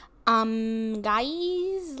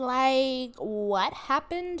Guys, like, what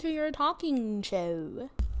happened to your talking show?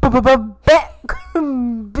 Back,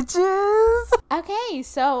 bitches. Okay,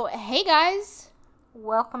 so, hey guys.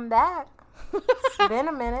 Welcome back. It's been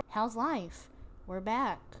a minute. How's life? We're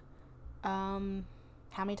back. How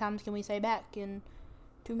many times can we say back in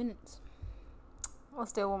 2 minutes?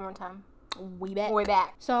 Let's do it one more time. We back. We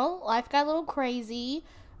back. So, life got a little crazy.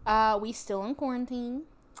 We still in quarantine.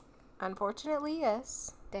 Unfortunately,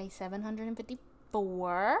 yes. Day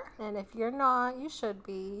 754. And if you're not, you should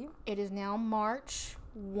be. It is now March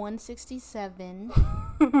 167.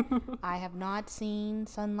 I have not seen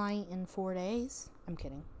sunlight in 4 days. I'm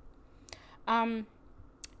kidding.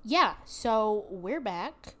 Yeah, so we're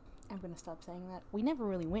back. I'm going to stop saying that. We never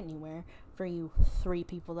really went anywhere for you 3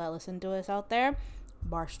 people that listen to us out there.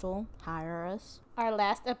 Barstool, hire us. Our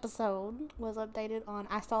last episode was updated on,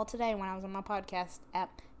 I saw today when I was on my podcast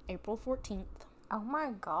app, April 14th. Oh my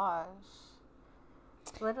gosh.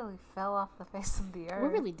 Literally fell off the face of the earth. We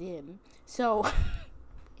really did. So, if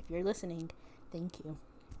you're listening, thank you.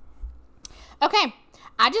 Okay,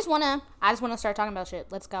 I just wanna start talking about shit.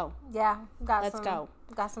 Let's go. Yeah, Let's go.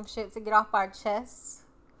 Got some shit to get off our chests.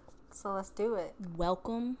 So let's do it.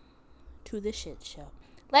 Welcome to the shit show.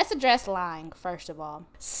 Let's address lying, first of all.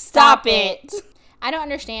 Stop it! I don't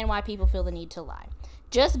understand why people feel the need to lie.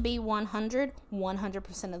 Just be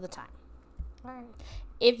 100% of the time. Right.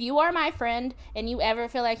 If you are my friend and you ever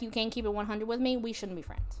feel like you can't keep it 100 with me, we shouldn't be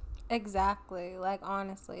friends. Exactly. Like,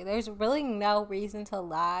 honestly, there's really no reason to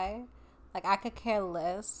lie. Like, I could care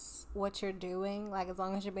less what you're doing. Like, as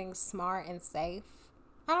long as you're being smart and safe.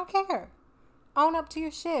 I don't care. Own up to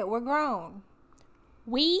your shit. We're grown.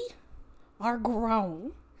 We are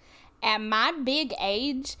grown. At my big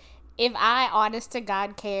age, if I, honest to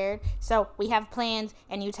God, cared, so we have plans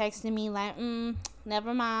and you texted me like,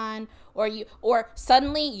 never mind, or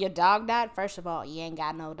suddenly your dog died. First of all, you ain't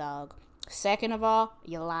got no dog. Second of all,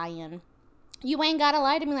 you're lying. You ain't gotta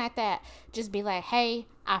lie to me like that. Just be like, hey,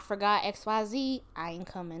 I forgot XYZ, I ain't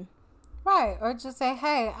coming. Right. Or just say,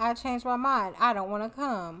 hey, I changed my mind. I don't want to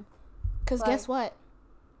come. Because guess what?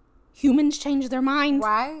 Humans change their mind.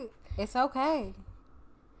 Right? It's okay.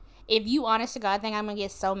 If you, honest to God, think I'm going to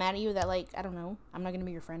get so mad at you that, like, I don't know, I'm not going to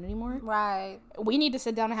be your friend anymore. Right. We need to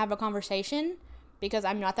sit down and have a conversation because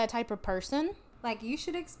I'm not that type of person. Like, you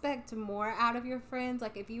should expect more out of your friends.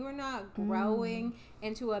 Like, if you are not growing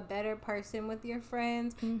into a better person with your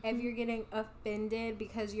friends, if you're getting offended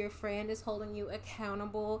because your friend is holding you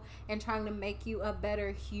accountable and trying to make you a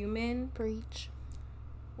better human. Preach.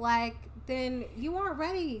 Like, then you aren't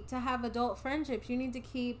ready to have adult friendships. You need to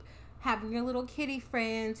keep having your little kitty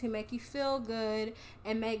friends who make you feel good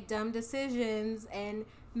and make dumb decisions, and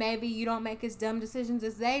maybe you don't make as dumb decisions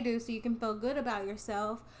as they do so you can feel good about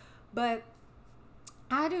yourself. But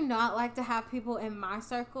I do not like to have people in my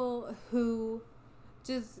circle who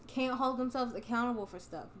just can't hold themselves accountable for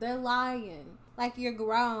stuff. They're lying. Like, you're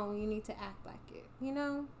grown, you need to act like it, you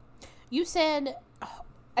know? You said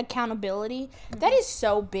accountability. That is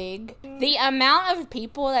so big. The amount of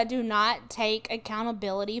people that do not take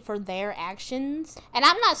accountability for their actions. And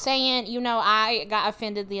I'm not saying, I got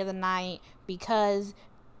offended the other night because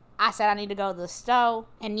I said I need to go to the store,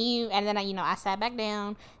 and then I sat back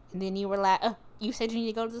down, and then you were like, you said you need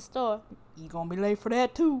to go to the store. You gonna be late for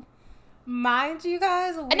that too. Mind you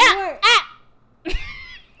guys, okay.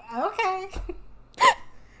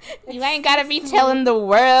 You ain't gotta be telling the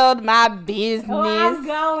world my business. Oh, I'm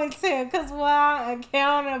going to, because why?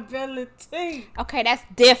 Accountability. Okay, that's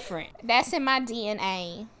different. That's in my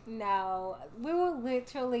DNA. No, we were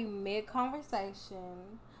literally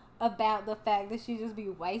mid-conversation about the fact that she just be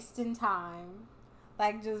wasting time.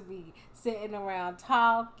 Like, just be sitting around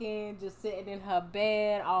talking, just sitting in her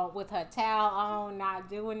bed with her towel on, not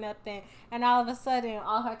doing nothing. And all of a sudden,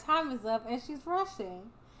 all her time is up and she's rushing.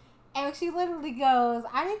 And she literally goes,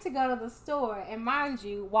 I need to go to the store. And mind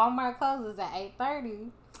you, Walmart closes at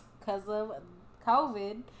 8:30 because of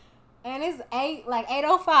COVID. And it's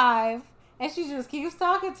 8:05. And she just keeps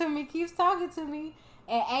talking to me.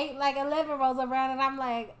 And 11 rolls around and I'm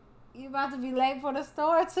like, you about to be late for the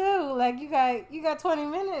store too. Like, you got 20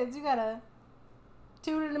 minutes. You gotta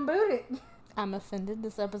toot it and boot it. I'm offended.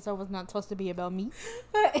 This episode was not supposed to be about me.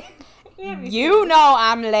 You know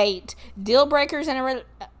I'm late. Deal breakers in a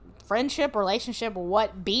friendship, relationship,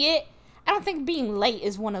 what be it. I don't think being late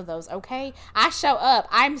is one of those, okay? I show up.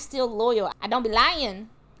 I'm still loyal. I don't be lying.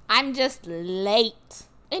 I'm just late.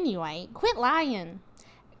 Anyway, quit lying.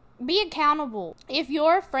 Be accountable. If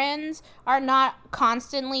your friends are not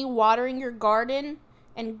constantly watering your garden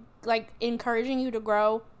and, like, encouraging you to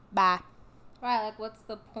grow, bye. Right, like what's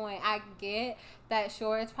the point? I get that,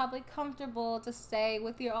 sure, it's probably comfortable to stay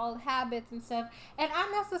with your old habits and stuff. And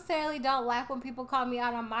I necessarily don't like when people call me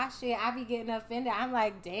out on my shit. I be getting offended. I'm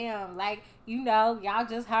like, damn, like, y'all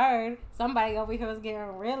just heard somebody over here was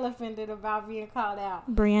getting real offended about being called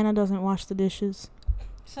out. Brianna doesn't wash the dishes.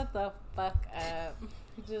 Shut the fuck up.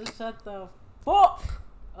 Just shut the fuck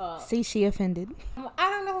up. See, she offended. I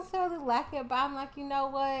don't necessarily like it, but I'm like, you know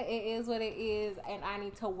what? It is what it is, and I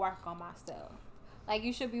need to work on myself. Like,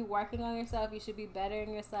 you should be working on yourself. You should be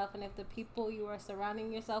bettering yourself. And if the people you are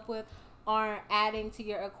surrounding yourself with aren't adding to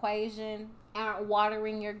your equation, aren't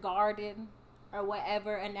watering your garden, or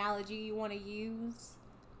whatever analogy you want to use,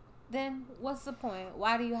 then what's the point?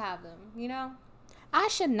 Why do you have them, you know? I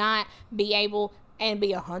should not be able and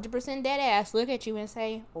be 100% dead ass, look at you and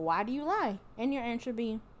say, why do you lie? And your answer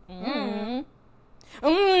be, you.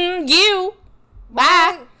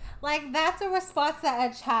 Bye. Like, that's a response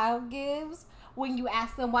that a child gives when you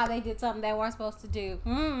ask them why they did something they weren't supposed to do.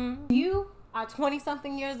 You are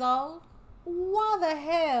 20-something years old. Why the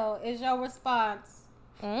hell is your response?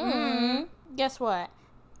 Guess what?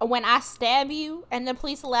 When I stab you and the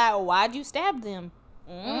police allow, why'd you stab them?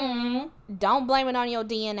 Don't blame it on your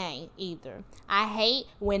DNA either. I hate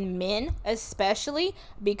when men, especially,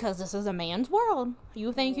 because this is a man's world,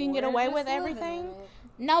 you think you can get away with everything?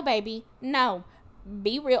 No, baby. No.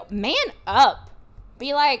 Be real. Man up.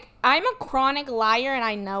 Be like, I'm a chronic liar and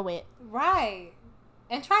I know it. Right.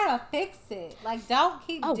 And try to fix it. Like, don't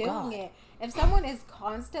keep doing it. If someone is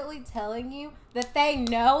constantly telling you that they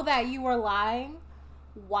know that you are lying,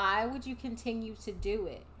 why would you continue to do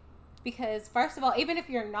it? Because, first of all, even if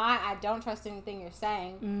you're not, I don't trust anything you're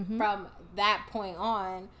saying from that point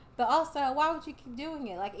on. But also, why would you keep doing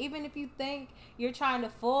it? Like, even if you think you're trying to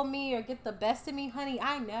fool me or get the best of me, honey,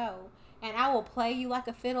 I know. And I will play you like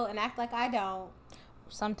a fiddle and act like I don't.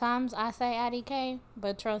 Sometimes I say IDK,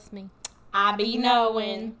 but trust me, I be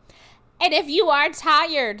knowing. And if you are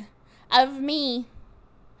tired of me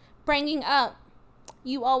bringing up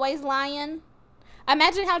you always lying,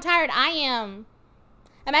 imagine how tired I am.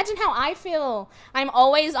 Imagine how I feel. I'm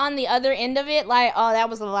always on the other end of it, like, oh, that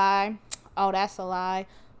was a lie. Oh, that's a lie.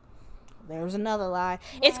 There's another lie.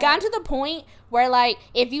 Right. It's gotten to the point where, like,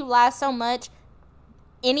 if you lie so much,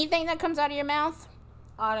 anything that comes out of your mouth,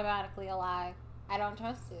 automatically a lie. I don't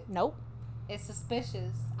trust it. Nope. It's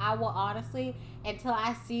suspicious. I will honestly, until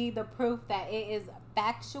I see the proof that it is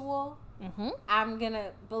factual, I'm going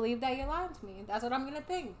to believe that you're lying to me. That's what I'm going to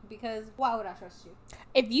think. Because why would I trust you?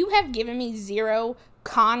 If you have given me zero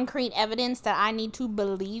concrete evidence that I need to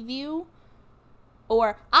believe you,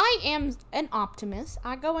 or I am an optimist,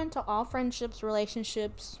 I go into all friendships,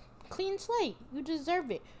 relationships, clean slate. You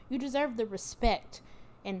deserve it. You deserve the respect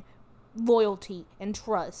and loyalty and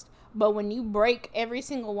trust. But when you break every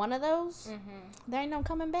single one of those, there ain't no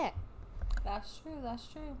coming back. That's true. That's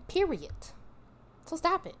true. Period. So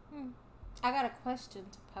stop it. I got a question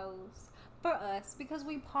to pose for us because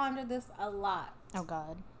we ponder this a lot. Oh,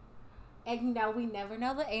 God. And, you know, we never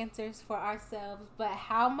know the answers for ourselves, but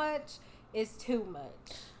how much is too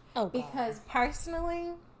much? Oh, God. Because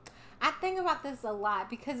personally, I think about this a lot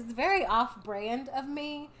because it's very off-brand of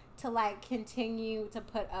me to, like, continue to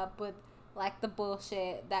put up with, like, the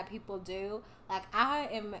bullshit that people do. Like, I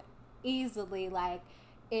am easily, like,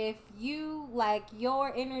 if you, like,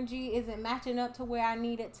 your energy isn't matching up to where I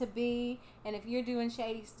need it to be, and if you're doing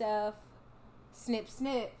shady stuff, snip,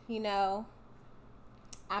 snip, you know,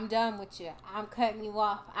 I'm done with you. I'm cutting you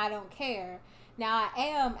off. I don't care. Now, I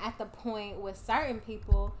am at the point with certain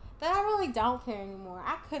people that I really don't care anymore.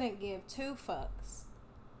 I couldn't give two fucks.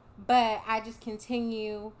 But I just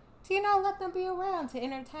continue to, you know, let them be around to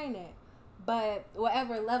entertain it. But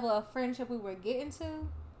whatever level of friendship we were getting to,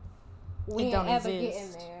 we ain't ever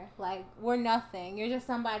getting there. Like, we're nothing. You're just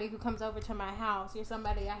somebody who comes over to my house. You're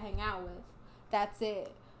somebody I hang out with. That's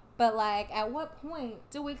it. But, like, at what point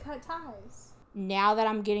do we cut ties? Now that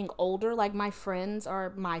I'm getting older, like, my friends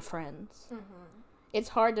are my friends. It's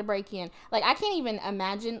hard to break in. Like, I can't even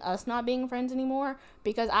imagine us not being friends anymore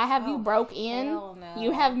because I have you broke in. No.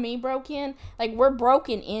 You have me broke in. Like, we're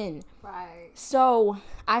broken in. Right. So,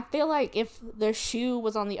 I feel like if the shoe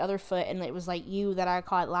was on the other foot and it was, like, you that I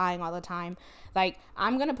caught lying all the time, like,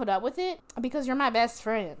 I'm going to put up with it because you're my best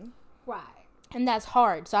friend. Right. And that's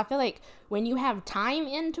hard. So, I feel like when you have time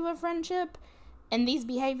into a friendship and these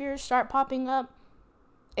behaviors start popping up,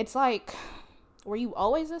 it's like, were you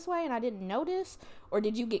always this way and I didn't notice? Or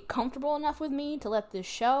did you get comfortable enough with me to let this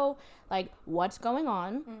show? Like, what's going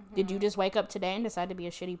on? Did you just wake up today and decide to be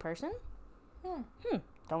a shitty person?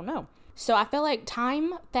 Don't know. So I feel like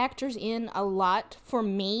time factors in a lot for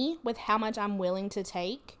me with how much I'm willing to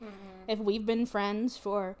take. if we've been friends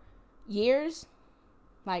for years,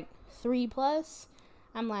 like 3+,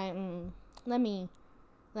 I'm like, let me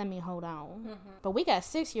hold on. Mm-hmm. But we got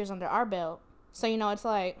 6 years under our belt. So, it's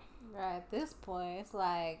like... Right, at this point, it's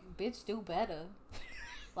like, bitch, do better.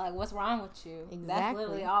 Like, what's wrong with you? Exactly. That's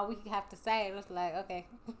literally all we have to say. It's like, okay,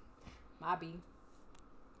 my B.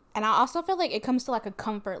 And I also feel like it comes to, like, a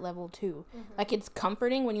comfort level, too. Mm-hmm. Like, it's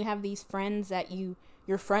comforting when you have these friends that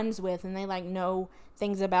you're friends with, and they, like, know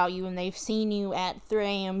things about you, and they've seen you at 3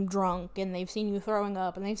 a.m. drunk, and they've seen you throwing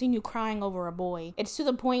up, and they've seen you crying over a boy. It's to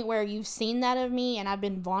the point where you've seen that of me, and I've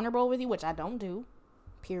been vulnerable with you, which I don't do.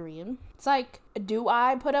 Period. It's like, do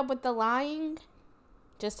I put up with the lying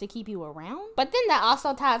just to keep you around? But then that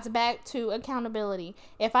also ties back to accountability.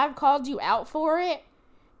 If I've called you out for it,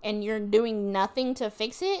 and you're doing nothing to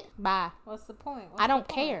fix it, bye. What's the point? I don't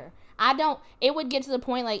care. It would get to the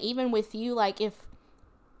point, like, even with you, like, if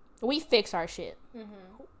we fix our shit.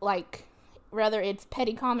 Mm-hmm. Like, whether it's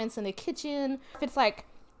petty comments in the kitchen, if it's like,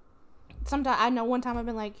 sometimes, I know one time I've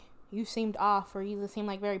been like, you seemed off, or you seem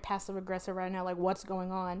like very passive aggressive right now, like, what's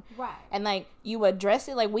going on? Right. And, like, you address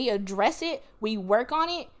it, like, we address it, we work on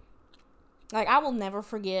it. Like, I will never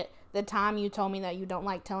forget the time you told me that you don't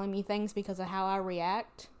like telling me things because of how I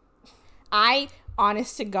react. I,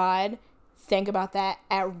 honest to God, think about that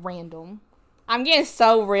at random. I'm getting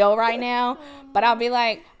so real right now, but I'll be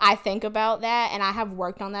like, I think about that, and I have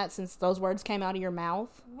worked on that since those words came out of your mouth.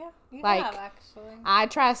 Yeah, you like, have, actually. I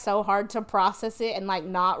try so hard to process it and, like,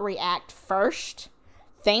 not react first.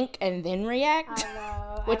 Think and then react. I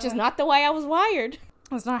know. Which is not the way I was wired.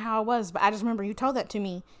 That's not how I was, but I just remember you told that to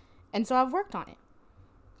me, and so I've worked on it.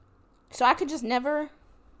 So I could just never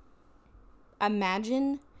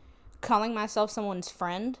imagine calling myself someone's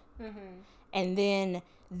friend, and then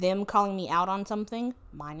them calling me out on something,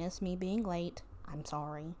 minus me being late. I'm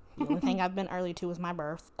sorry. The only thing I've been early to was my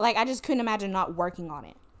birth. Like, I just couldn't imagine not working on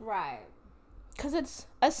it. Right. Because it's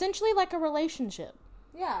essentially like a relationship.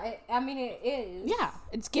 Yeah, it is. Yeah,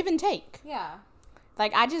 it's give and take. Yeah.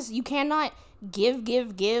 Like, you cannot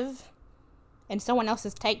give, and someone else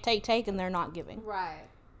is take, and they're not giving. Right.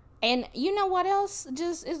 And you know what else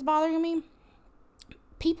just is bothering me?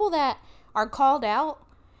 People that are called out,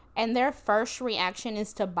 and their first reaction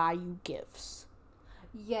is to buy you gifts.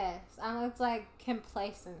 Yes. It's like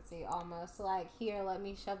complacency almost. Like, here, let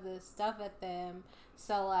me shove this stuff at them.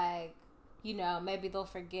 So, like, maybe they'll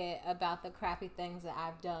forget about the crappy things that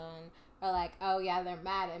I've done. Or, like, oh, yeah, they're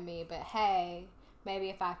mad at me. But, hey, maybe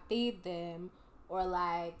if I feed them or,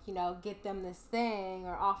 like, get them this thing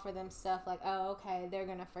or offer them stuff, like, oh, okay, they're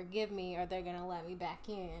going to forgive me or they're going to let me back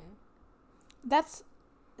in. That's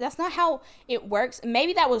not how it works.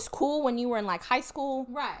 Maybe that was cool when you were in, like, high school.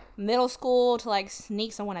 Right. Middle school, to, like,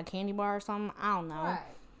 sneak someone a candy bar or something. I don't know. Right.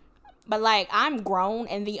 But, like, I'm grown,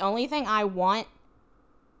 and the only thing I want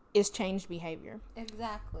is changed behavior.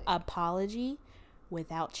 Exactly. Apology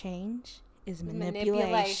without change is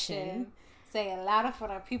manipulation. Say it louder for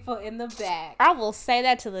the people in the back. I will say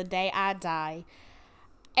that to the day I die.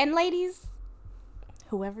 And ladies,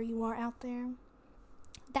 whoever you are out there,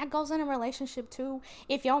 that goes in a relationship too.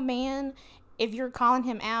 If your man, if you're calling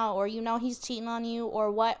him out, or he's cheating on you,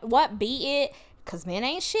 or what be it, because men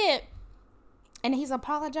ain't shit, and he's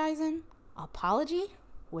apologizing, apology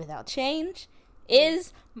without change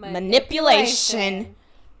is manipulation.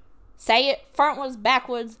 Say it frontwards,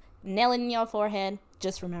 backwards, nail it in your forehead.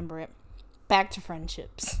 Just remember it. Back to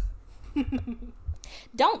friendships.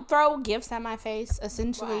 Don't throw gifts at my face,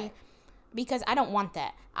 essentially, right, because I don't want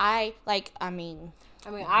that. I'm going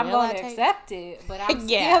to accept it, but I'm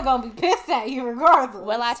still going to be pissed at you regardless.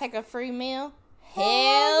 Will I take a free meal?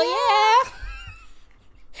 Hell yeah.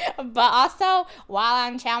 But also, while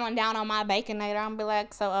I'm chowing down on my Baconator, I'm be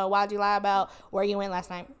like, so why'd you lie about where you went last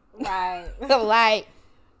night? Right.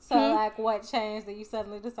 Like, what changed that you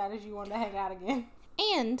suddenly decided you wanted to hang out again?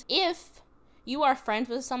 And if you are friends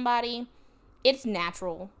with somebody, it's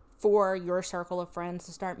natural for your circle of friends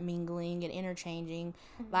to start mingling and interchanging.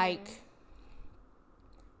 Mm-hmm. Like,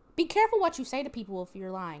 be careful what you say to people if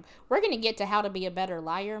you're lying. We're going to get to how to be a better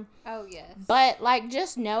liar. Oh, yes. But, like,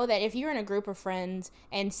 just know that if you're in a group of friends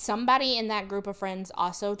and somebody in that group of friends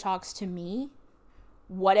also talks to me,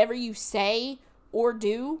 whatever you say or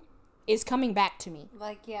do is coming back to me.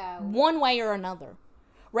 Like, yeah. One way or another.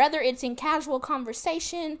 Whether it's in casual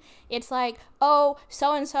conversation, it's like, oh,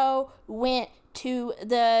 so-and-so went to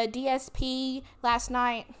the DSP last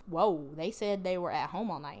night. Whoa, they said they were at home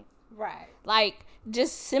all night. Right. Like,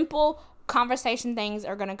 just simple conversation things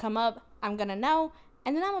are going to come up. I'm going to know.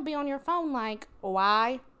 And then I'm going to be on your phone like,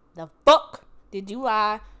 why the fuck did you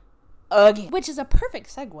lie again? Which is a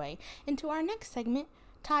perfect segue into our next segment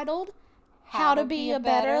titled, How to be a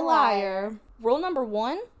better liar. Rule number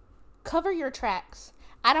 1, cover your tracks.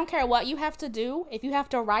 I don't care what you have to do. If you have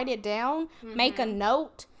to write it down, make a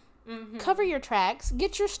note, cover your tracks,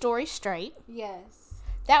 get your story straight. Yes.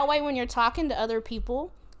 That way when you're talking to other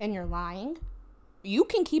people and you're lying, you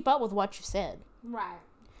can keep up with what you said. Right.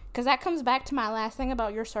 Because that comes back to my last thing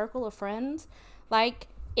about your circle of friends. Like,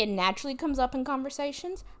 it naturally comes up in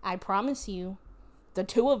conversations. I promise you, the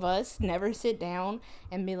two of us never sit down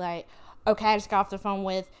and be like, okay, I just got off the phone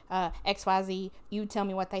with XYZ. You tell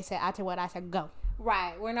me what they said. I tell you what I said. Go.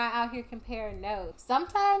 Right. We're not out here comparing notes.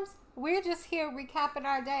 Sometimes we're just here recapping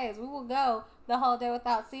our days. We will go the whole day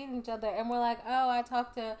without seeing each other. And we're like, oh, I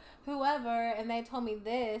talked to whoever and they told me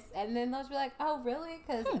this. And then they'll be like, oh, really?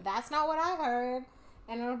 Because that's not what I heard.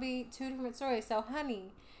 And it'll be 2 different stories. So,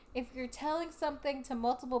 honey, if you're telling something to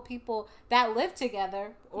multiple people that live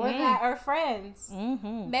together or that are friends,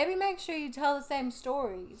 maybe make sure you tell the same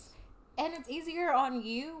stories. And it's easier on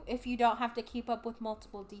you if you don't have to keep up with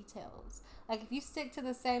multiple details. Like, if you stick to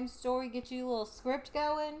the same story, get you a little script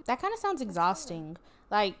going. That kind of sounds exhausting.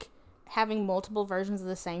 Like, having multiple versions of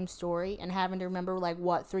the same story and having to remember, like,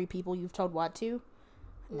 what 3 people you've told what to.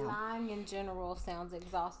 No. Lying in general sounds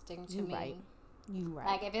exhausting to me. Right. You right.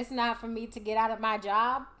 Like, if it's not for me to get out of my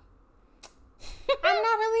job, I'm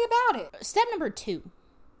not really about it. Step number 2.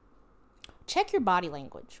 Check your body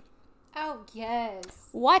language. Oh, yes.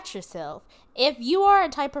 Watch yourself. If you are a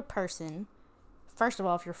type of person, first of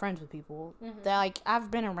all, if you're friends with people, that, like,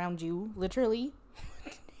 I've been around you literally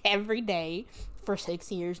every day for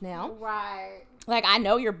 6 years now. Right. Like, I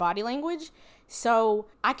know your body language, so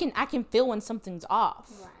I can feel when something's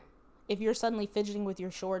off. Right. If you're suddenly fidgeting with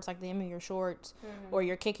your shorts, like the hem of your shorts, or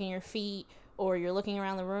you're kicking your feet, or you're looking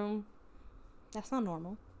around the room, that's not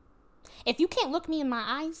normal. If you can't look me in my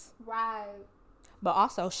eyes. Right. But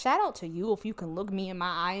also, shout out to you if you can look me in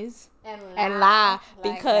my eyes and lie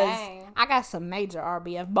because dang. I got some major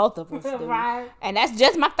RBF, both of us do. Right. And that's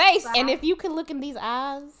just my face. Right. And if you can look in these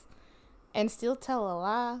eyes and still tell a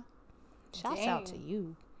lie, shouts out to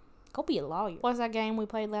you. Go be a lawyer. What's that game we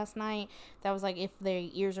played last night? That was like if their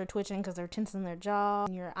ears are twitching because they're tensing their jaw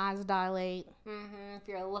and your eyes dilate. If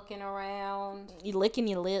you're looking around. You licking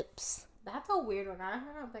your lips. That's a weird one. I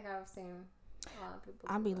don't think I've seen a lot of people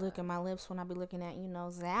I be licking my lips when I be looking at,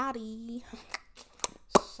 Zaddy.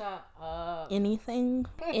 Shut up. Anything?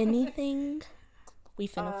 We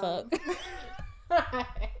finna fuck.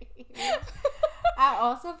 I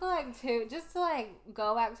also feel like, too, just to, like,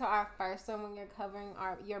 go back to our first one when you're covering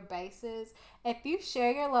your bases, if you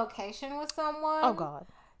share your location with someone, oh, God.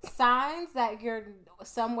 signs that you're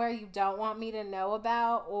somewhere you don't want me to know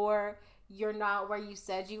about or you're not where you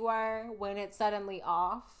said you were when it's suddenly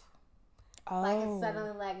off. Oh. Like, it's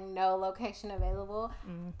suddenly, like, no location available.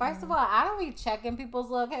 First of all, I don't be checking people's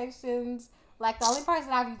locations. Like, the only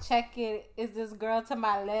person I be checking is this girl to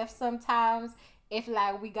my left sometimes. If,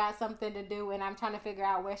 like, we got something to do and I'm trying to figure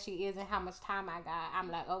out where she is and how much time I got, I'm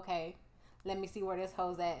like, okay, let me see where this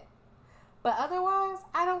hoe's at. But otherwise,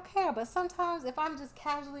 I don't care. But sometimes if I'm just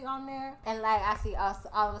casually on there and, like, I see us,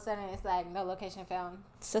 all of a sudden it's like, no location found.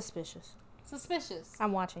 Suspicious.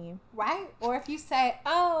 I'm watching you. Right? Or if you say,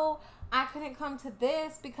 oh, I couldn't come to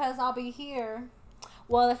this because I'll be here.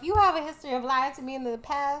 Well, if you have a history of lying to me in the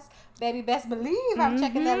past, baby, best believe I'm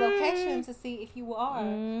checking that location to see if you are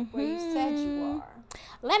where you said you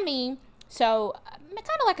are. So, kind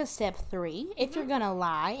of like a step 3, if you're going to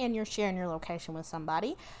lie and you're sharing your location with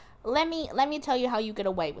somebody, let me tell you how you get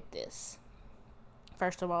away with this.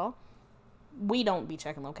 First of all, we don't be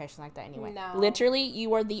checking locations like that anyway. No. Literally,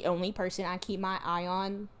 you are the only person I keep my eye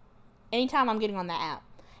on anytime I'm getting on that app.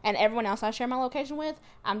 And everyone else I share my location with,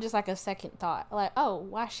 I'm just like a second thought. Like, oh,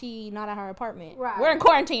 why is she not at her apartment? Right. We're in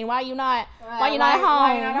quarantine. Why you not at home? Why you not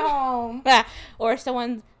at home? Or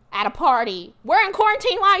someone's at a party. We're in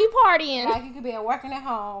quarantine. Why are you partying? Like, you could be working at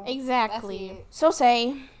home. Exactly. So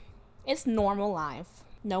say it's normal life.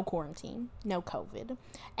 No quarantine. No COVID.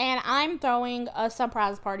 And I'm throwing a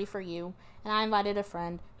surprise party for you. And I invited a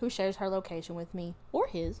friend who shares her location with me. Or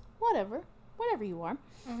his. Whatever you are.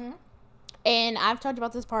 And I've talked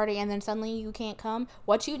about this party, and then suddenly you can't come.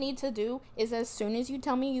 What you need to do is as soon as you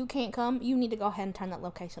tell me you can't come, you need to go ahead and turn that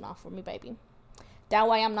location off for me, baby. That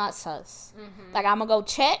way I'm not sus. Like, I'm going to go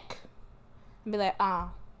check and be like,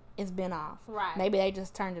 it's been off. Right. Maybe they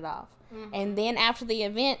just turned it off. And then after the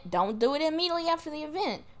event, don't do it immediately after the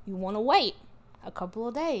event. You want to wait a couple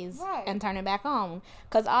of days and turn it back on.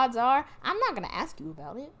 Because odds are, I'm not going to ask you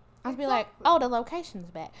about it. I'll be like, oh, the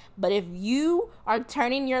location's back. But if you are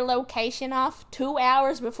turning your location off 2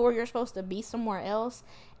 hours before you're supposed to be somewhere else,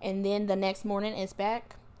 and then the next morning it's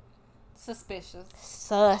back. Suspicious.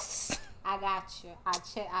 Sus. I got you.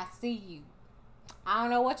 I see you. I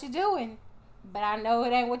don't know what you're doing, but I know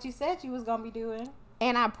it ain't what you said you was gonna be doing.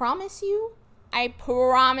 And I promise you, I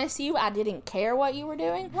didn't care what you were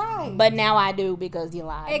doing. Right. But now I do because you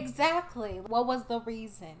lied. Exactly. What was the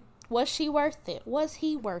reason? Was she worth it? Was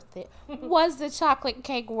he worth it? Was the chocolate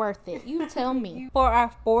cake worth it? You tell me. For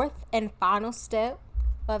our fourth and final step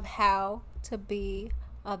of how to be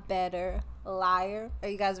a better liar. Are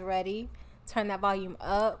you guys ready? Turn that volume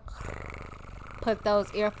up. Put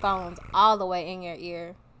those earphones all the way in your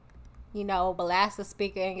ear. You know, blast the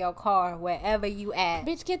speaker in your car, wherever you at.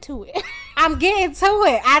 Bitch, get to it. I'm getting to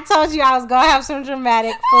it. I told you I was going to have some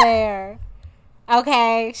dramatic flair.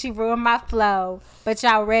 Okay, she ruined my flow. But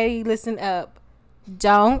y'all ready? Listen up.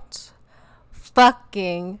 Don't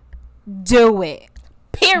fucking do it.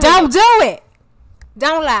 Period. Don't do it.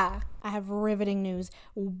 Don't lie. I have riveting news.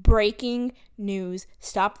 Breaking news.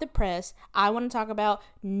 Stop the press. I want to talk about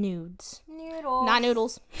nudes. Noodles. Not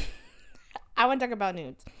noodles. I want to talk about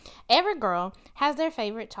nudes. Every girl has their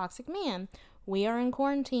favorite toxic man. We are in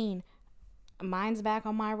quarantine. Mine's back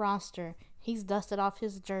on my roster. He's dusted off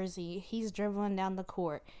his jersey. He's dribbling down the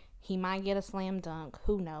court. He might get a slam dunk.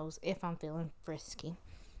 Who knows if I'm feeling frisky.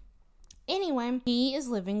 Anyway, he is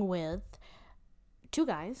living with 2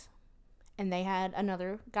 guys. And they had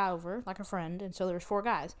another guy over, like a friend. And so there was 4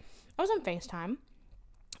 guys. I was on FaceTime.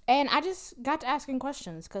 And I just got to asking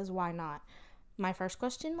questions, because why not? My first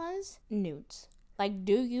question was nudes. Like,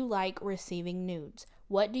 do you like receiving nudes?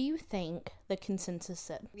 What do you think the consensus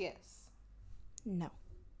said? Yes. No.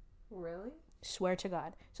 Really? Swear to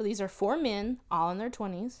God. So these are 4 men, all in their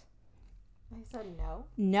 20s. They said no.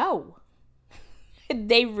 No.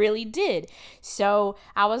 They really did. So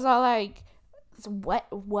I was all like,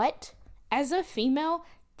 what? As a female,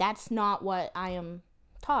 that's not what I am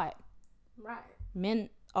taught. Right. Men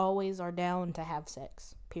always are down to have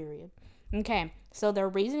sex, period. Okay, so the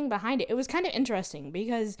reasoning behind it, it was kind of interesting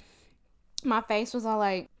because my face was all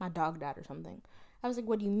like, my dog died or something. I was like,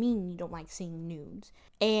 what do you mean you don't like seeing nudes?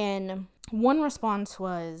 And one response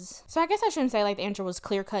was, so I guess I shouldn't say like the answer was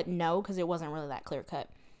clear cut no, because it wasn't really that clear cut.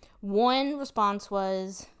 One response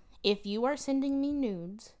was, if you are sending me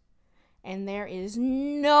nudes and there is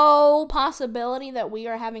no possibility that we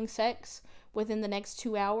are having sex within the next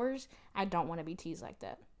 2 hours, I don't want to be teased like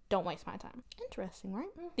that. Don't waste my time. Interesting, right?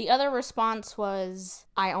 The other response was,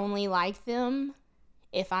 I only like them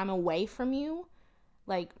if I'm away from you,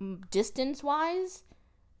 like distance-wise.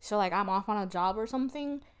 So, like, I'm off on a job or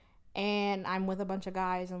something, and I'm with a bunch of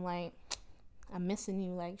guys, and, like, I'm missing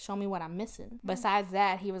you. Like, show me what I'm missing. Besides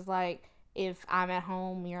that, he was like, if I'm at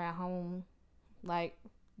home, you're at home, like,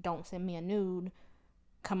 don't send me a nude.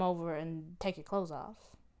 Come over and take your clothes off.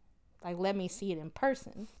 Like, let me see it in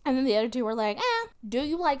person. And then the other 2 were like, do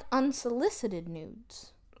you like unsolicited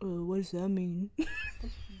nudes? What does that mean?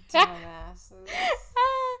 Dumbasses.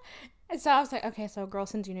 And so I was like, okay, so a girl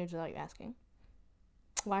sends you nudes without you asking.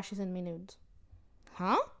 Why is she sending me nudes?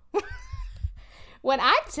 Huh? When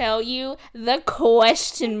I tell you the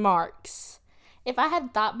question marks. If I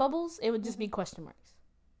had thought bubbles, it would just be question marks.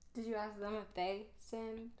 Did you ask them if they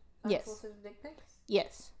send Yes. unsolicited dick pics?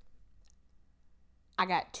 Yes. I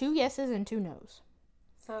got 2 yeses and 2 nos.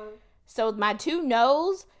 So my 2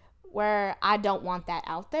 nos were, I don't want that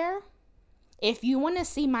out there. If you want to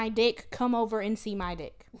see my dick, come over and see my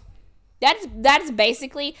dick. That's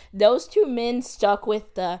basically, those 2 men stuck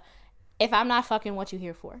with the, if I'm not fucking, what you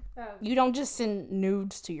here for? Oh. You don't just send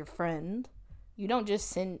nudes to your friend. You don't just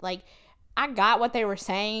send, like, I got what they were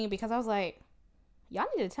saying because I was like, y'all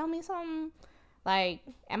need to tell me something. Like,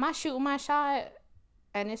 am I shooting my shot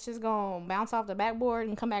and it's just gonna bounce off the backboard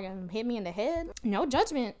and come back and hit me in the head? No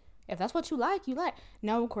judgment. If that's what you like, you like.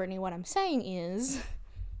 No, Courtney, what I'm saying is,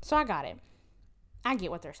 so I got it. I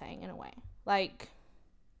get what they're saying in a way. Like,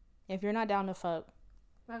 if you're not down to fuck,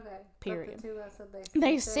 okay. Period. But the 2 that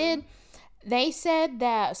said they said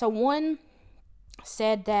that, so one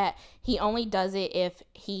said that he only does it if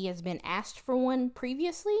he has been asked for one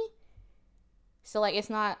previously. So, like, it's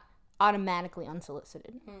not automatically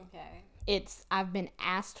unsolicited. Okay. It's, I've been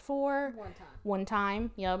asked for one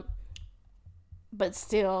time. Yep. But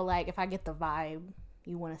still, like, if I get the vibe,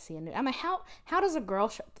 you want to see a new. I mean, how does a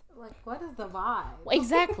girl like, what is the vibe?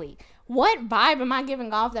 Exactly. What vibe am I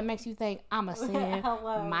giving off that makes you think I'm a sin?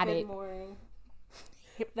 Hello, my good dick. morning.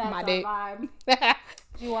 That's my our dick. vibe.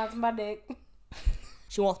 She wants my dick.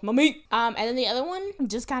 She wants my meat. And then the other one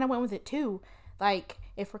just kind of went with it too. Like,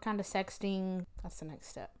 if we're kind of sexting, that's the next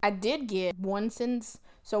step. I did get one since,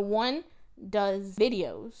 so one does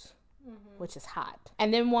videos, which is hot.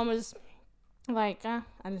 And then one was like, I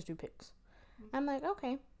just do pics. I'm like,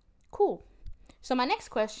 okay, cool. So my next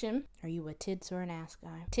question, are you a tits or an ass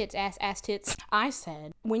guy? Tits, ass, tits. I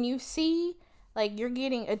said, when you see, like, you're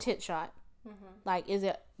getting a tit shot, like,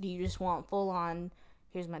 do you just want full on,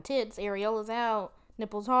 here's my tits, areola's out,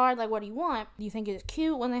 nipples hard, like, what do you want? Do you think it's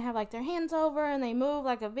cute when they have, like, their hands over and they move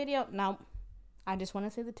like a video? No. I just want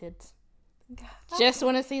to see the tits. Just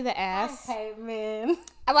want to see the ass. I hate men.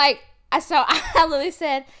 So I literally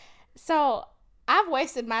said, so I've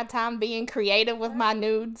wasted my time being creative with my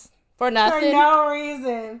nudes for nothing. For no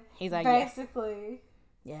reason. He's like, basically.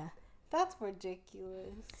 Yeah. That's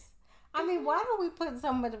ridiculous. I mean, why do we put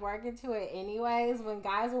so much work into it anyways when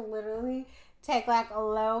guys will literally take like a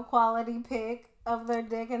low quality pic of their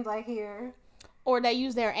dick and like here? Or they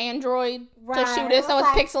use their Android to shoot it so it's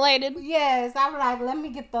like, pixelated. Yes, I'm like, let me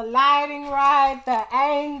get the lighting right, the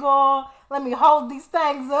angle. Let me hold these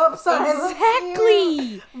things up so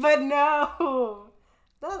exactly. But no,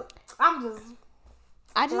 I'm just.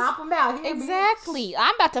 I just flop them out here. Exactly.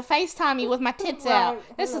 I'm about to FaceTime you with my tits out.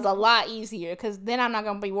 This is a lot easier because then I'm not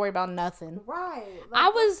gonna be worried about nothing. Right. Like, I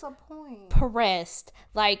was pressed.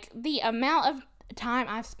 Like the amount of time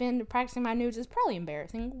I've spent practicing my nudes is probably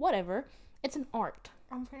embarrassing. Whatever. It's an art.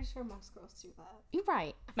 I'm pretty sure most girls do that. You're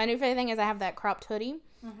right. My new favorite thing is I have that cropped hoodie,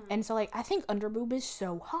 and so like I think underboob is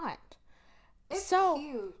so hot. It's so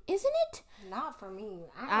cute, isn't it? Not for me.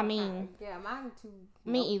 I mean, yeah, mine too.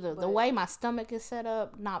 Me either. The way my stomach is set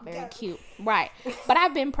up, not very cute. Right. But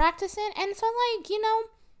I've been practicing, and so like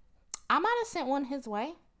I might have sent one his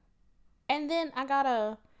way, and then I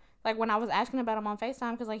got like when I was asking about him on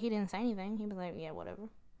FaceTime because like he didn't say anything. He was like, yeah, whatever.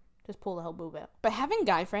 Just pull the whole boob out. But having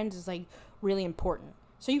guy friends is like really important.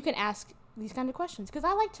 So you can ask these kind of questions because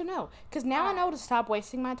I like to know. Because now I know to stop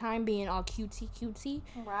wasting my time being all cutesy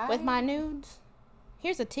with my nudes.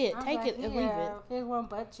 Here's a tit. Take it and leave it. Here's one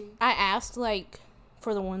butt cheek. I asked like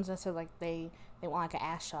for the ones that said like they want like an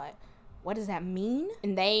ass shot. What does that mean?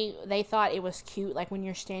 And they thought it was cute, like when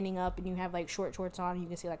you're standing up and you have like short shorts on and you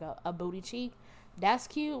can see like a booty cheek. That's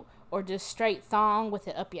cute. Or just straight thong with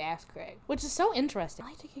it up your ass crack. Which is so interesting. I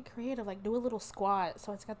like to get creative, like do a little squat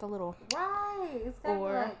so it's got the little... Right. It's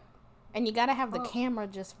got and you gotta have the camera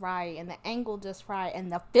just right and the angle just right and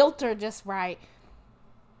the filter just right.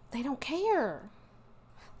 They don't care.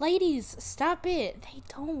 Ladies, stop it. They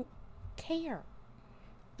don't care.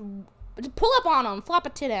 Pull up on them. Flop a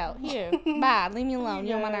tit out. Here. Bye. Leave me alone.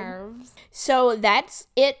 You're on my nerves. So that's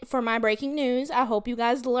it for my breaking news. I hope you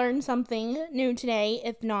guys learned something new today.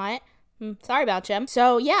 If not, sorry about you.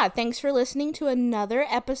 So yeah, thanks for listening to another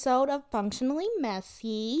episode of Functionally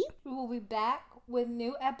Messy. We will be back with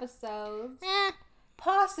new episodes.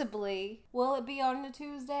 Possibly. Will it be on a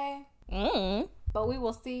Tuesday? But we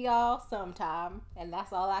will see y'all sometime. And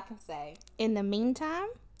that's all I can say. In the meantime,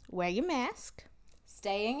 wear your mask.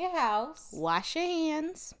 Stay in your house. Wash your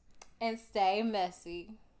hands. And stay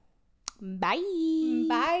messy. Bye.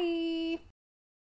 Bye.